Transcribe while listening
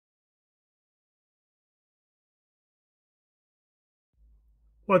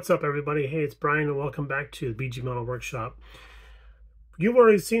What's up, everybody? Hey, it's Brian, and welcome back to the BG Model Workshop. You've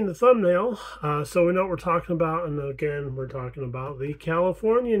already seen the thumbnail, so we know what we're talking about. And again, we're talking about the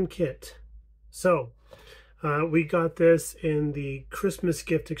Californian kit. So we got this in the Christmas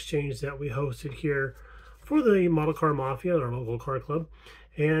gift exchange that we hosted here for the Model Car Mafia, our local car club.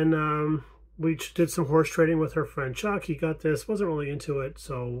 And we did some horse trading with our friend Chuck. He got this, wasn't really into it,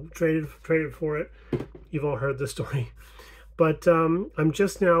 so traded for it. You've all heard the story. But I'm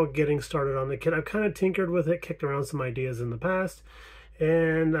just now getting started on the kit. I've kind of tinkered with it, kicked around some ideas in the past,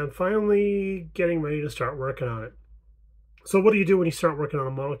 and I'm finally getting ready to start working on it. So what do you do when you start working on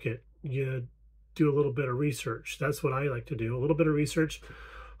a model kit? You do a little bit of research. That's what I like to do, a little bit of research.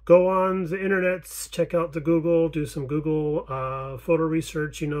 Go on the internet, check out the Google, do some Google photo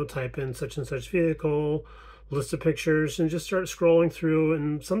research, type in such and such vehicle, list of pictures, and just start scrolling through.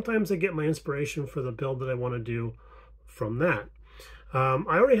 And sometimes I get my inspiration for the build that I want to do from that. I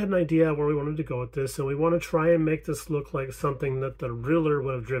already had an idea where we wanted to go with this, and we want to try and make this look like something that the Riddler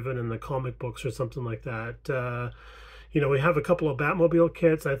would have driven in the comic books or something like that. We have a couple of Batmobile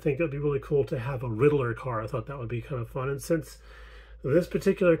kits. I think it would be really cool to have a Riddler car. I thought that would be kind of fun. And since this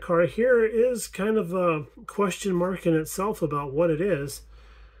particular car here is kind of a question mark in itself about what it is,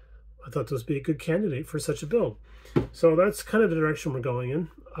 I thought this would be a good candidate for such a build. So that's kind of the direction we're going in.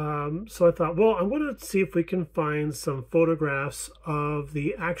 So I thought, well, I'm going to see if we can find some photographs of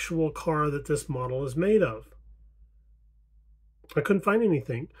the actual car that this model is made of. I couldn't find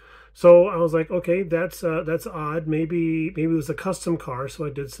anything. So I was like, okay, that's odd. Maybe it was a custom car. So I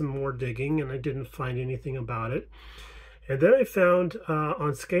did some more digging and I didn't find anything about it. And then I found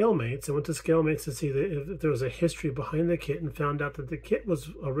on ScaleMates, I went to ScaleMates to see if there was a history behind the kit, and found out that the kit was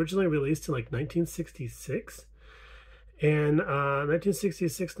originally released in like 1966. And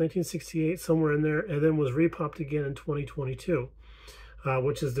 1966, 1968, somewhere in there, and then was repopped again in 2022,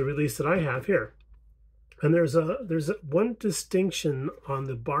 which is the release that I have here. And there's one distinction on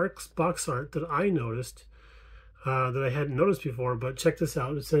the box art that I noticed that I hadn't noticed before, but check this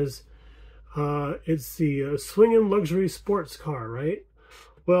out. It says it's the swinging luxury sports car, right?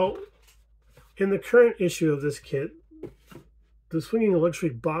 Well, in the current issue of this kit, the swinging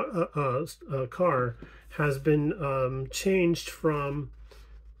luxury car has been changed from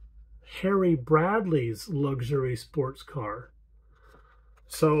Harry Bradley's luxury sports car.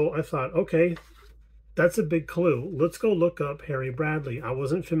 So I thought, okay, that's a big clue. Let's go look up Harry Bradley. I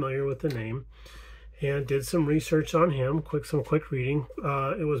wasn't familiar with the name and did some research on him, some quick reading.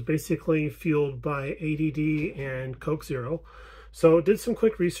 It was basically fueled by ADD and Coke Zero. So did some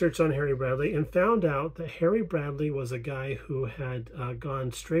quick research on Harry Bradley and found out that Harry Bradley was a guy who had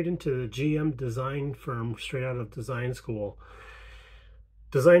gone straight into the GM design firm, straight out of design school.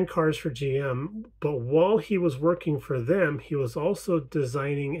 Designed cars for GM, but while he was working for them, he was also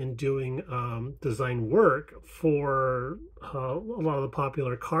designing and doing design work for a lot of the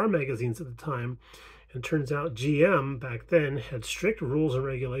popular car magazines at the time. And turns out GM back then had strict rules and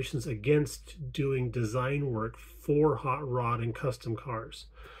regulations against doing design work for hot rod and custom cars.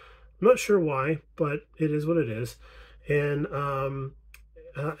 I'm not sure why, but it is what it is. And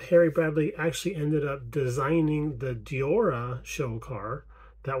Harry Bradley actually ended up designing the Diora show car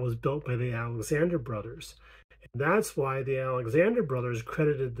that was built by the Alexander brothers. And that's why the Alexander brothers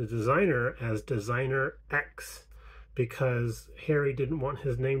credited the designer as Designer X, because Harry didn't want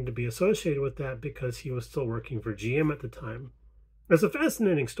his name to be associated with that because he was still working for GM at the time. It's a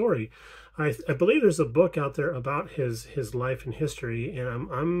fascinating story. I believe there's a book out there about his life and history, and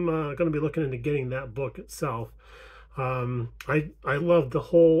I'm going to be looking into getting that book itself. I love the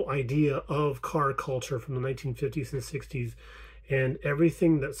whole idea of car culture from the 1950s and 60s, and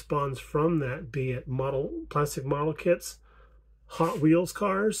everything that spawns from that, be it plastic model kits, Hot Wheels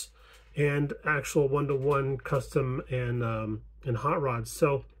cars, and actual one-to-one custom and hot rods.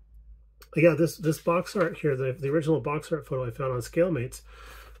 So yeah, this box art here, the original box art photo I found on ScaleMates,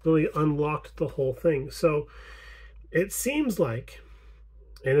 really unlocked the whole thing. So it seems like,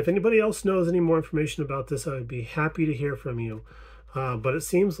 and if anybody else knows any more information about this, I would be happy to hear from you. But it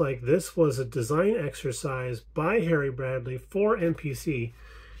seems like this was a design exercise by Harry Bradley for MPC,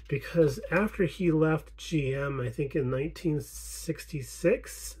 because after he left GM, I think in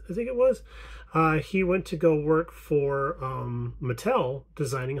 1966, I think it was, he went to go work for Mattel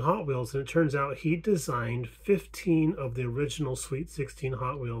designing Hot Wheels. And it turns out he designed 15 of the original Sweet 16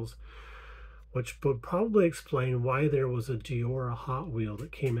 Hot Wheels, which would probably explain why there was a Diora Hot Wheel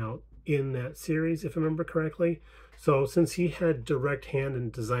that came out in that series, if I remember correctly. So since he had direct hand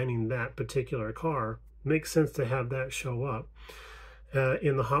in designing that particular car, makes sense to have that show up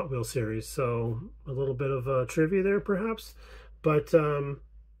in the Hot Wheels series. So a little bit of trivia there, perhaps. But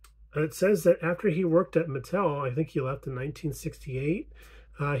It says that after he worked at Mattel, I think he left in 1968,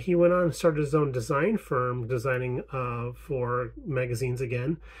 he went on and started his own design firm, designing for magazines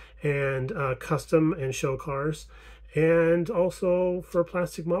again, and custom and show cars, and also for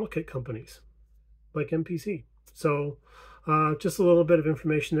plastic model kit companies like MPC. So just a little bit of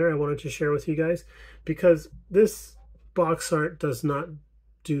information there I wanted to share with you guys, because this box art does not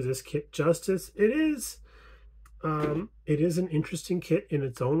do this kit justice. It is an interesting kit in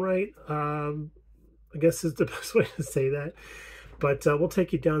its own right. I guess is the best way to say that. But we'll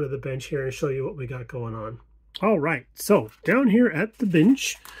take you down to the bench here and show you what we got going on. All right, so down here at the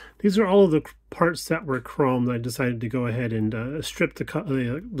bench, these are all of the parts that were chrome that I decided to go ahead and strip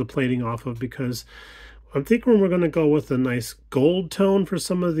the plating off of, because I'm thinking we're going to go with a nice gold tone for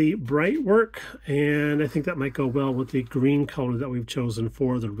some of the bright work, and I think that might go well with the green color that we've chosen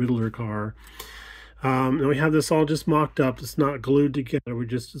for the Riddler car. And we have this all just mocked up. It's not glued together.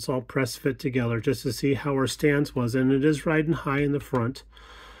 It's all press fit together just to see how our stance was. And it is riding high in the front.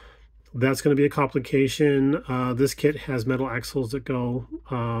 That's going to be a complication. This kit has metal axles that go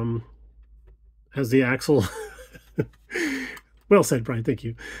as the axle. Well said, Brian. Thank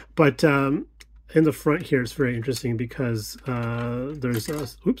you. But in the front here, it's very interesting because there's a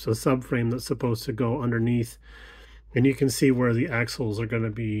subframe that's supposed to go underneath. And you can see where the axles are going to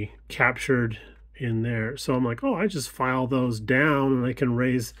be captured in there. So I'm like, oh, I just file those down and I can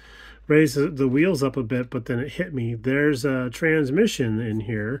raise the wheels up a bit, but then it hit me. There's a transmission in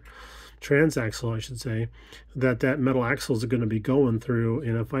here, transaxle I should say, that metal axles are going to be going through,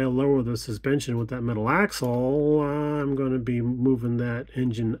 and if I lower the suspension with that metal axle, I'm going to be moving that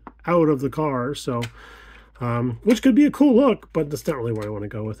engine out of the car. So which could be a cool look, but that's not really where I want to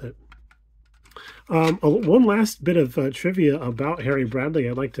go with it. One last bit of trivia about Harry Bradley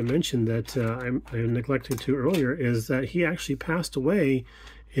I'd like to mention that I neglected to earlier is that he actually passed away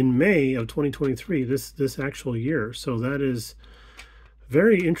in May of 2023, this actual year. So that is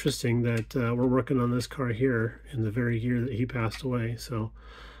very interesting that we're working on this car here in the very year that he passed away. So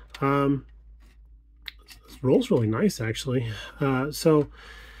this rolls really nice, actually. So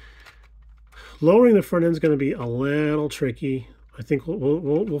lowering the front end is going to be a little tricky. I think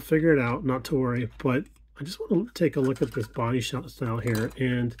we'll figure it out, not to worry. But I just want to take a look at this body style here,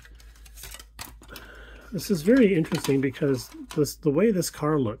 and this is very interesting because the way this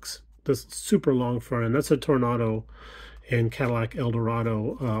car looks, this super long front end, that's a Tornado and Cadillac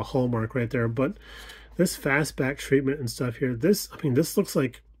Eldorado hallmark right there. But this fastback treatment and stuff here, this looks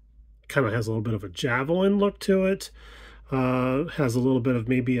like kind of has a little bit of a Javelin look to it. Has a little bit of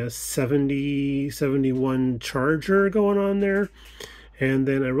maybe a 71 Charger going on there. And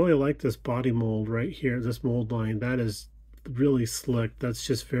then I really like this body mold right here, this mold line. That is really slick. That's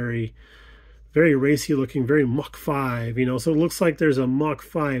just very, very racy looking, very Mach 5, you know. So it looks like there's a Mach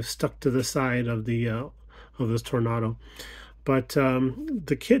 5 stuck to the side of the of this Tornado. But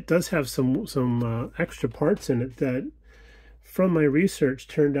the kit does have some extra parts in it that, from my research,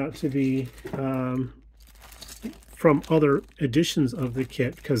 turned out to be from other editions of the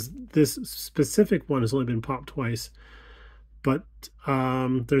kit, because this specific one has only been popped twice, but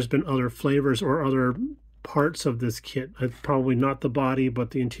there's been other flavors or other parts of this kit, probably not the body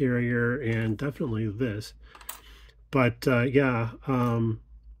but the interior, and definitely this. But yeah,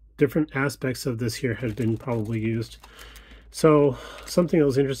 different aspects of this here have been probably used. So something that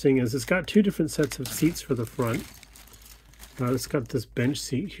was interesting is it's got two different sets of seats for the front. It's got this bench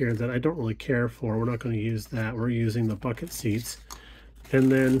seat here that I don't really care for. We're not going to use that. We're using the bucket seats.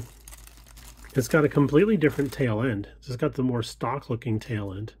 And then it's got a completely different tail end. It's got the more stock looking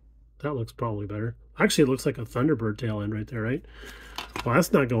tail end. That looks probably better. Actually, it looks like a Thunderbird tail end right there, right? Well,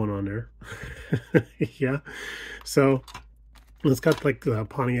 that's not going on there. Yeah. So it's got like the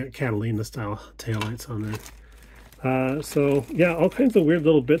Pontiac Catalina style taillights on there. So yeah, all kinds of weird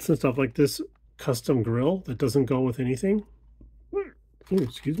little bits and stuff, like this custom grill that doesn't go with anything. Ooh,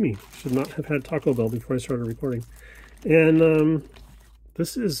 excuse me, should not have had Taco Bell before I started recording. And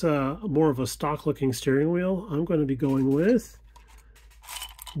this is more of a stock looking steering wheel. I'm going to be going with,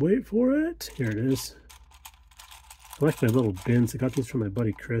 wait for it, here it is. I like my little bins. I got these from my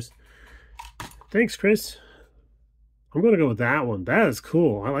buddy Chris. Thanks, Chris. I'm going to go with that one. That is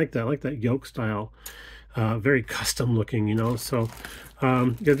cool. I like that. I like that yoke style. Very custom looking, you know. So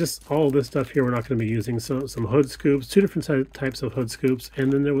yeah, just all of this stuff here we're not going to be using. So some hood scoops, two different types of hood scoops,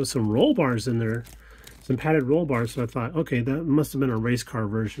 and then there was some roll bars in there, some padded roll bars. So I thought, okay, that must have been a race car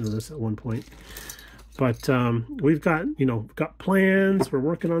version of this at one point. But we've got, you know, got plans. We're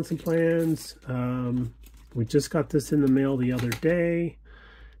working on some plans. We just got this in the mail the other day,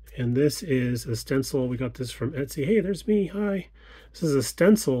 and this is a stencil. We got this from Etsy. Hey, there's me. Hi. This is a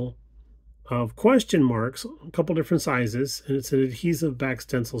stencil of question marks, a couple different sizes, and it's an adhesive back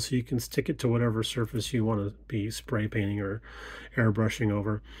stencil, so you can stick it to whatever surface you want to be spray painting or airbrushing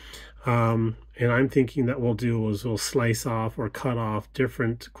over. And I'm thinking that we'll slice off or cut off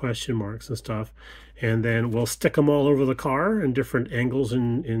different question marks and stuff, and then we'll stick them all over the car in different angles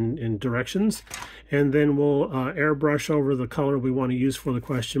and in directions, and then we'll airbrush over the color we want to use for the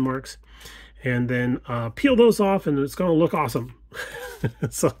question marks, and then peel those off, and it's going to look awesome.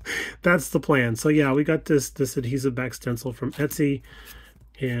 So that's the plan. So yeah, we got this adhesive back stencil from Etsy.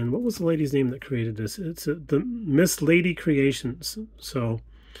 And what was the lady's name that created this? It's the Miss Lady Creations. So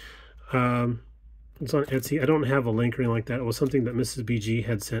it's on Etsy. I don't have a link or anything like that. It was something that Mrs. BG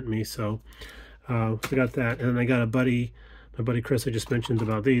had sent me. So we got that. And then I got my buddy Chris, I just mentioned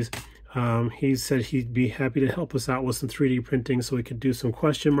about these. He said he'd be happy to help us out with some 3D printing so we could do some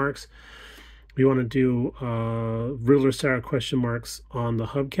question marks. We want to do ruler style question marks on the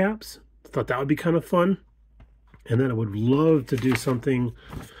hubcaps. Thought that would be kind of fun. And then I would love to do something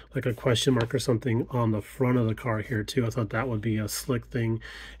like a question mark or something on the front of the car here too. I thought that would be a slick thing.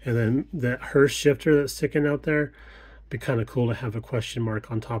 And then that Hearst shifter that's sticking out there, be kind of cool to have a question mark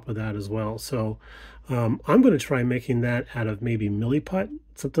on top of that as well. So I'm going to try making that out of maybe milliput,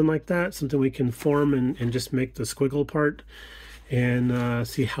 something like that, something we can form and just make the squiggle part, and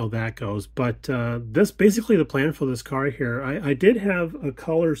see how that goes. But that's basically the plan for this car here. I did have a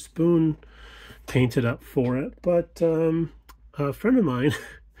color spoon painted up for it, but a friend of mine,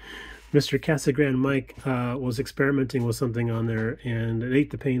 Mr. Casagrande Mike, was experimenting with something on there, and it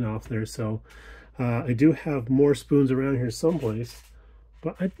ate the paint off there. So I do have more spoons around here someplace,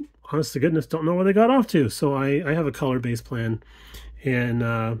 but I, honest to goodness, don't know where they got off to. So I have a color-based plan,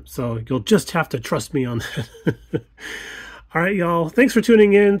 and so you'll just have to trust me on that. All right, y'all. Thanks for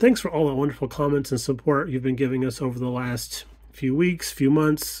tuning in. Thanks for all the wonderful comments and support you've been giving us over the last few weeks, few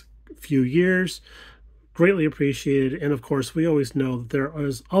months, few years. Greatly appreciated. And of course, we always know that there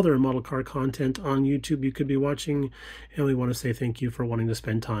is other model car content on YouTube you could be watching, and we want to say thank you for wanting to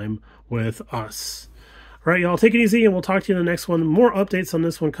spend time with us. All right, y'all, take it easy, and we'll talk to you in the next one. More updates on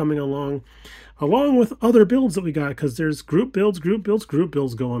this one coming along with other builds that we got, because there's group builds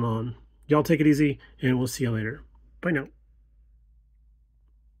going on. Y'all take it easy, and we'll see you later. Bye now.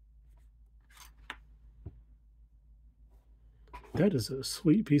 That is a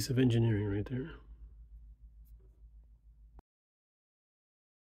sweet piece of engineering right there.